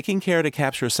 taking care to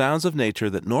capture sounds of nature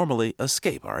that normally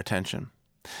escape our attention.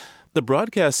 The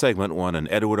broadcast segment won an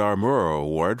Edward R. Murrow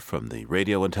Award from the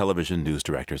Radio and Television News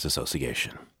Directors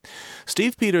Association.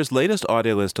 Steve Peters' latest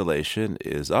audio installation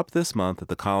is up this month at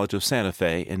the College of Santa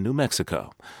Fe in New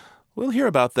Mexico. We'll hear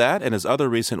about that and his other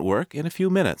recent work in a few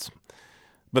minutes.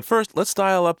 But first, let's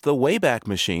dial up the Wayback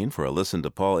Machine for a listen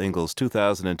to Paul Ingalls'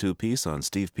 2002 piece on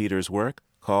Steve Peters' work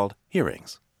called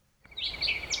Hearings.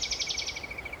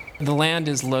 The Land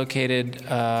is located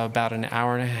about an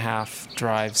hour-and-a-half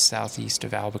drive southeast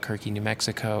of Albuquerque, New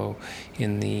Mexico,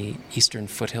 in the eastern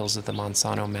foothills of the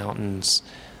Manzano Mountains.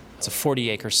 It's a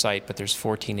 40-acre site, but there's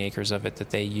 14 acres of it that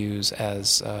they use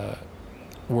as a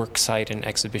work site and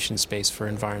exhibition space for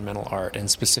environmental art,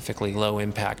 and specifically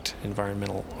low-impact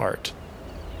environmental art.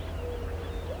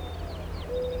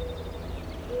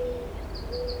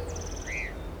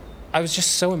 I was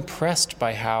just so impressed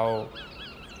by how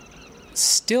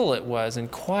still it was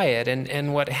and quiet,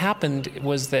 and what happened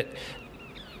was that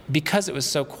because it was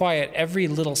so quiet, every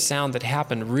little sound that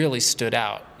happened really stood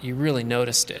out. You really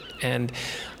noticed it, and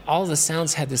all the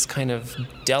sounds had this kind of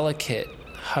delicate,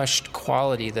 hushed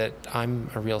quality that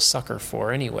I'm a real sucker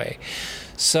for anyway.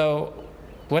 So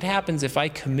what happens if I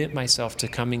commit myself to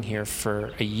coming here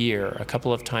for a year, a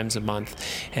couple of times a month,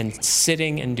 and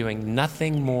sitting and doing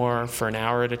nothing more for an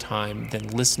hour at a time than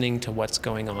listening to what's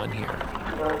going on here?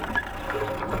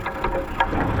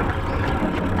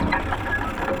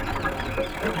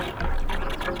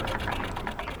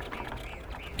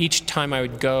 Each time I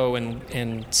would go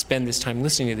and spend this time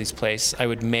listening to these places, I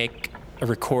would make a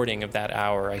recording of that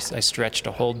hour. I stretched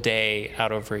a whole day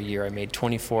out over a year. I made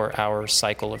 24-hour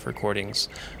cycle of recordings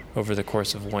over the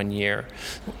course of 1 year.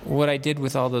 What I did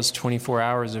with all those 24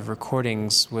 hours of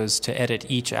recordings was to edit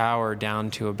each hour down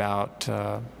to about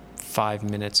 5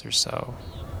 minutes or so.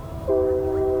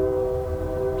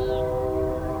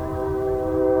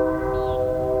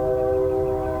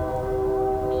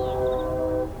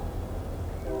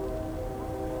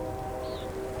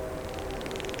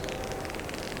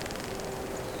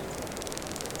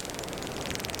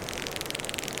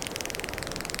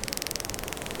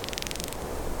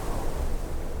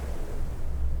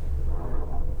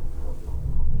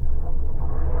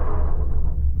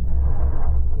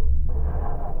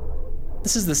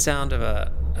 This is the sound of a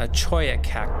cholla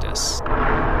cactus.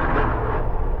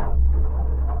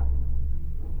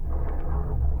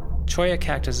 Cholla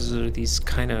cactuses are these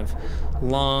kind of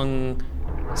long,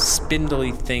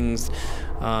 spindly things,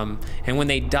 and when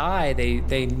they die,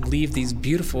 they leave these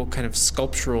beautiful kind of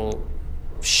sculptural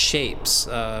shapes,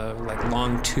 like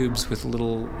long tubes with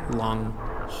little long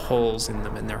holes in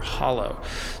them, and they're hollow.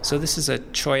 So this is a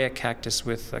cholla cactus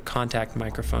with a contact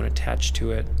microphone attached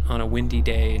to it on a windy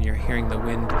day, and you're hearing the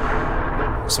wind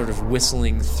sort of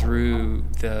whistling through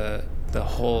the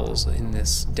holes in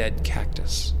this dead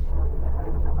cactus.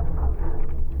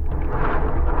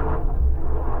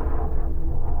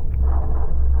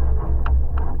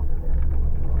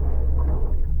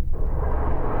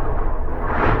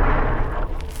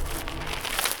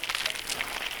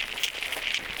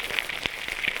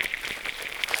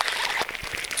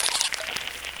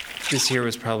 This here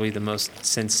was probably the most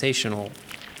sensational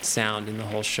sound in the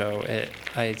whole show.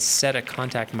 I set a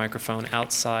contact microphone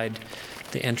outside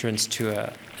the entrance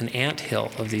to an ant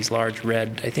hill of these large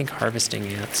red, I think, harvesting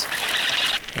ants.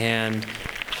 And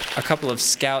a couple of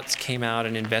scouts came out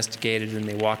and investigated, and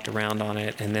they walked around on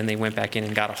it, and then they went back in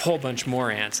and got a whole bunch more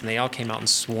ants, and they all came out and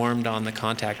swarmed on the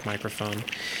contact microphone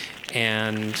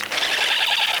and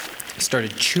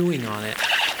started chewing on it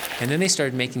And then they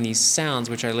started making these sounds,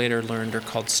 which I later learned are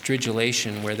called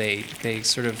stridulation, where they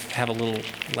sort of have a little,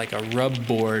 like a rub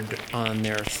board on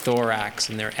their thorax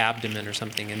and their abdomen or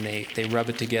something, and they rub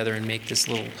it together and make this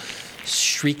little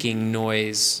shrieking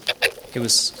noise. It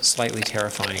was slightly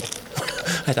terrifying.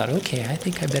 I thought, okay, I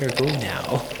think I better go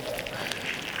now.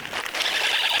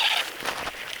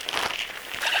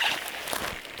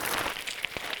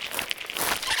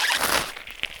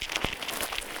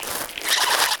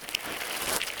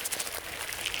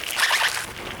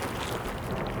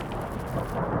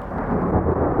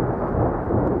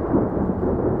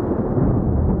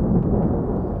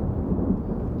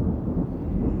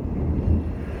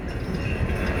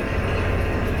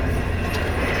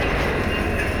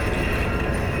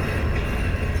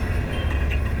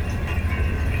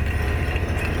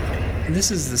 This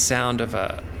is the sound of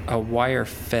a wire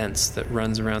fence that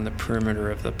runs around the perimeter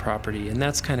of the property, and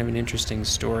that's kind of an interesting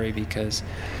story because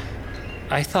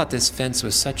I thought this fence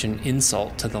was such an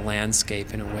insult to the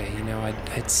landscape in a way. You know,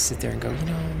 I'd sit there and go, you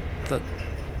know,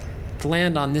 the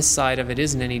land on this side of it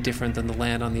isn't any different than the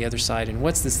land on the other side, and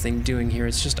what's this thing doing here?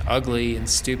 It's just ugly and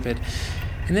stupid.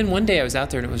 And then one day I was out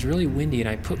there and it was really windy, and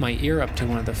I put my ear up to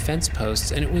one of the fence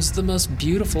posts, and it was the most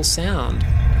beautiful sound.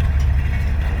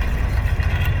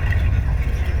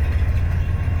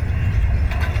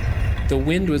 The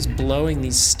wind was blowing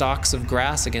these stalks of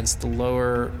grass against the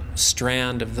lower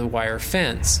strand of the wire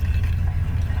fence.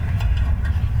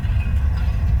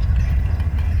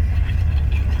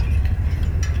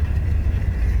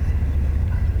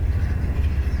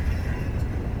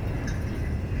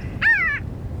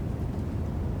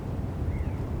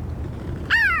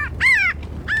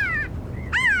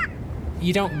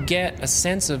 You don't get a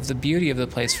sense of the beauty of the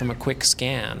place from a quick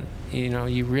scan. You know,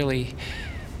 you really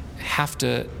have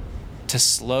to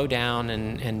slow down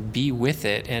and be with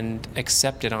it and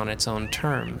accept it on its own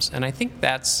terms. And I think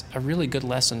that's a really good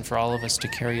lesson for all of us to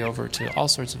carry over to all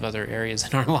sorts of other areas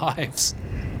in our lives.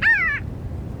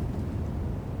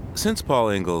 Since Paul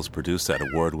Ingalls produced that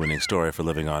award-winning story for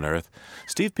Living on Earth,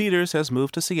 Steve Peters has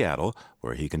moved to Seattle,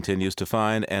 where he continues to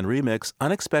find and remix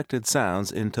unexpected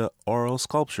sounds into oral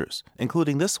sculptures,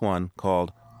 including this one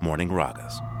called Morning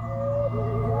Ragas.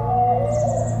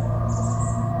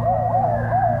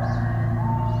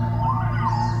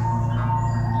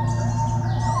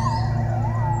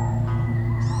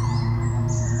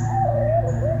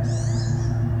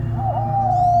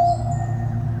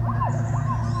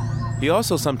 He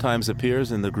also sometimes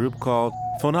appears in the group called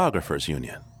Phonographers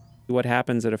Union. What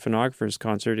happens at a phonographers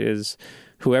concert is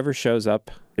whoever shows up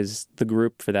is the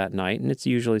group for that night, and it's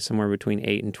usually somewhere between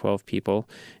 8 and 12 people.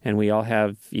 And we all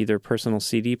have either personal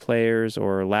CD players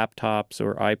or laptops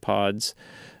or iPods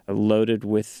loaded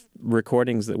with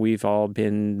recordings that we've all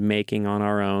been making on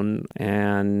our own,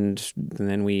 and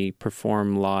then we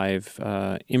perform live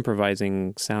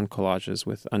improvising sound collages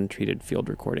with untreated field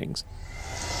recordings.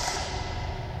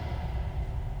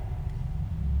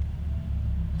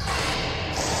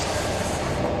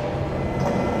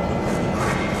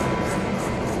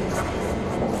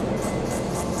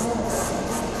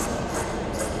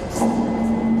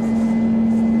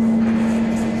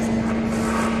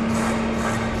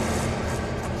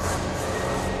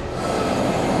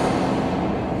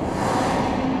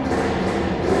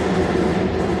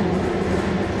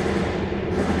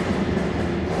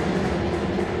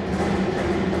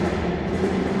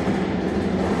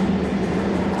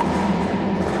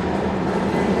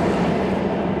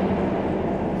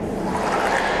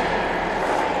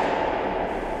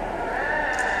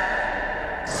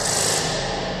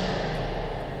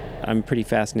 I'm pretty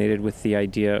fascinated with the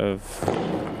idea of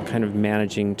kind of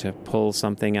managing to pull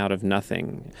something out of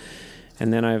nothing.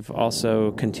 And then I've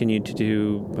also continued to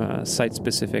do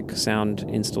site-specific sound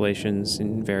installations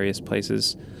in various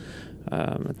places.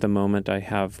 At the moment, I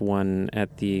have one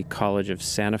at the College of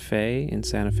Santa Fe in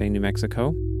Santa Fe, New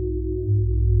Mexico.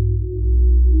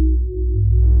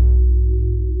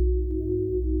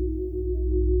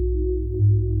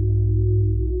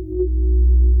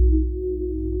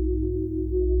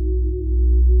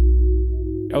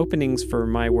 Openings for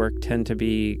my work tend to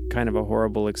be kind of a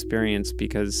horrible experience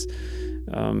because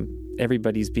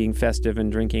everybody's being festive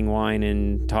and drinking wine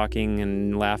and talking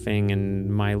and laughing, and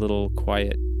my little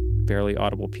quiet, barely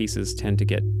audible pieces tend to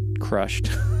get crushed.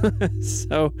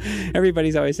 So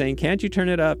everybody's always saying, "Can't you turn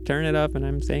it up? Turn it up." And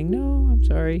I'm saying, "No, I'm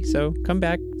sorry. So come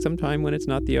back sometime when it's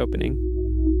not the opening."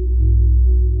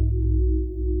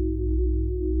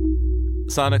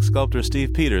 Sonic sculptor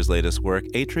Steve Peters' latest work,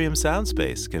 Atrium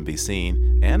Soundspace, can be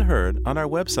seen and heard on our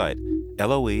website,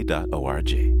 loe.org.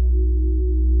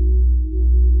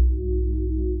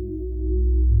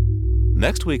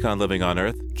 Next week on Living on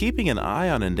Earth, keeping an eye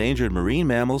on endangered marine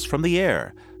mammals from the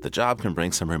air. The job can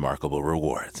bring some remarkable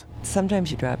rewards.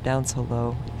 Sometimes you drop down so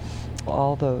low,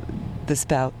 all the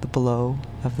spout, the blow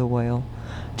of the whale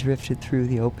drifted through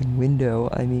the open window.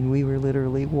 I mean, we were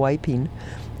literally wiping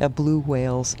a blue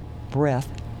whale's breath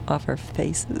off our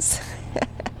faces.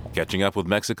 Catching up with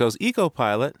Mexico's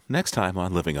eco-pilot next time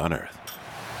on Living on Earth.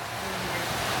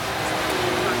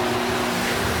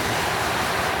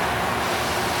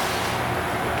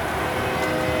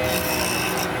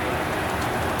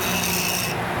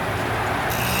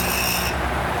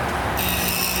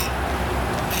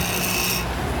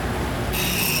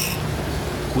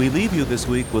 We leave you this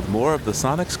week with more of the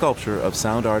sonic sculpture of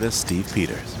sound artist Steve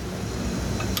Peters.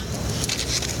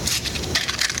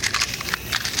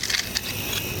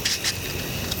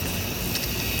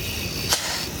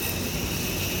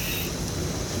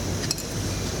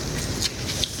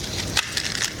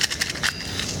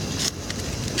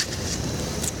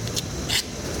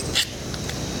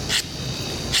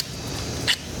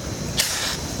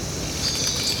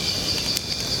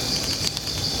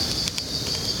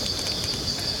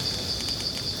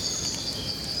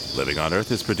 Living on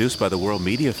Earth is produced by the World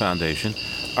Media Foundation.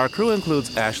 Our crew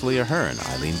includes Ashley Ahern,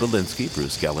 Eileen Belinsky,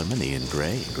 Bruce Gellerman, Ian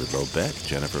Gray, Ingrid Lobet,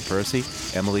 Jennifer Percy,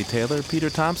 Emily Taylor,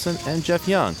 Peter Thompson, and Jeff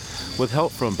Young, with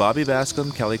help from Bobby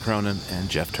Bascom, Kelly Cronin, and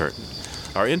Jeff Turton.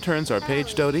 Our interns are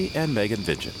Paige Doty and Megan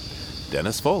Vigent.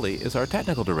 Dennis Foley is our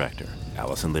technical director.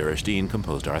 Allison Lirish-Dean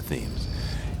composed our themes.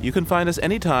 You can find us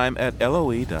anytime at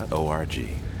loe.org.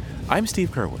 I'm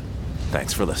Steve Kerwin.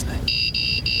 Thanks for listening.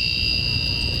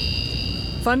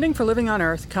 Funding for Living on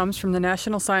Earth comes from the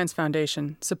National Science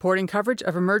Foundation, supporting coverage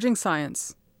of emerging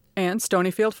science, and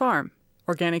Stonyfield Farm,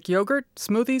 organic yogurt,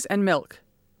 smoothies, and milk.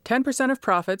 10% of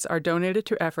profits are donated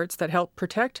to efforts that help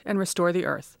protect and restore the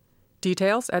earth.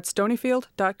 Details at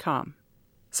stonyfield.com.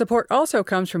 Support also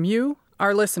comes from you,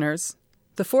 our listeners,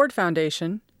 the Ford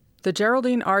Foundation, the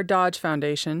Geraldine R. Dodge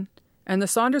Foundation, and the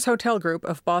Saunders Hotel Group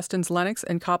of Boston's Lenox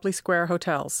and Copley Square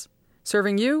hotels,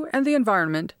 serving you and the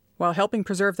environment while helping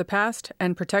preserve the past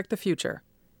and protect the future.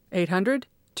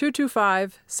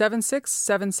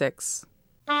 800-225-7676.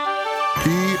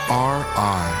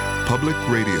 PRI, Public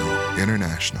Radio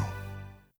International.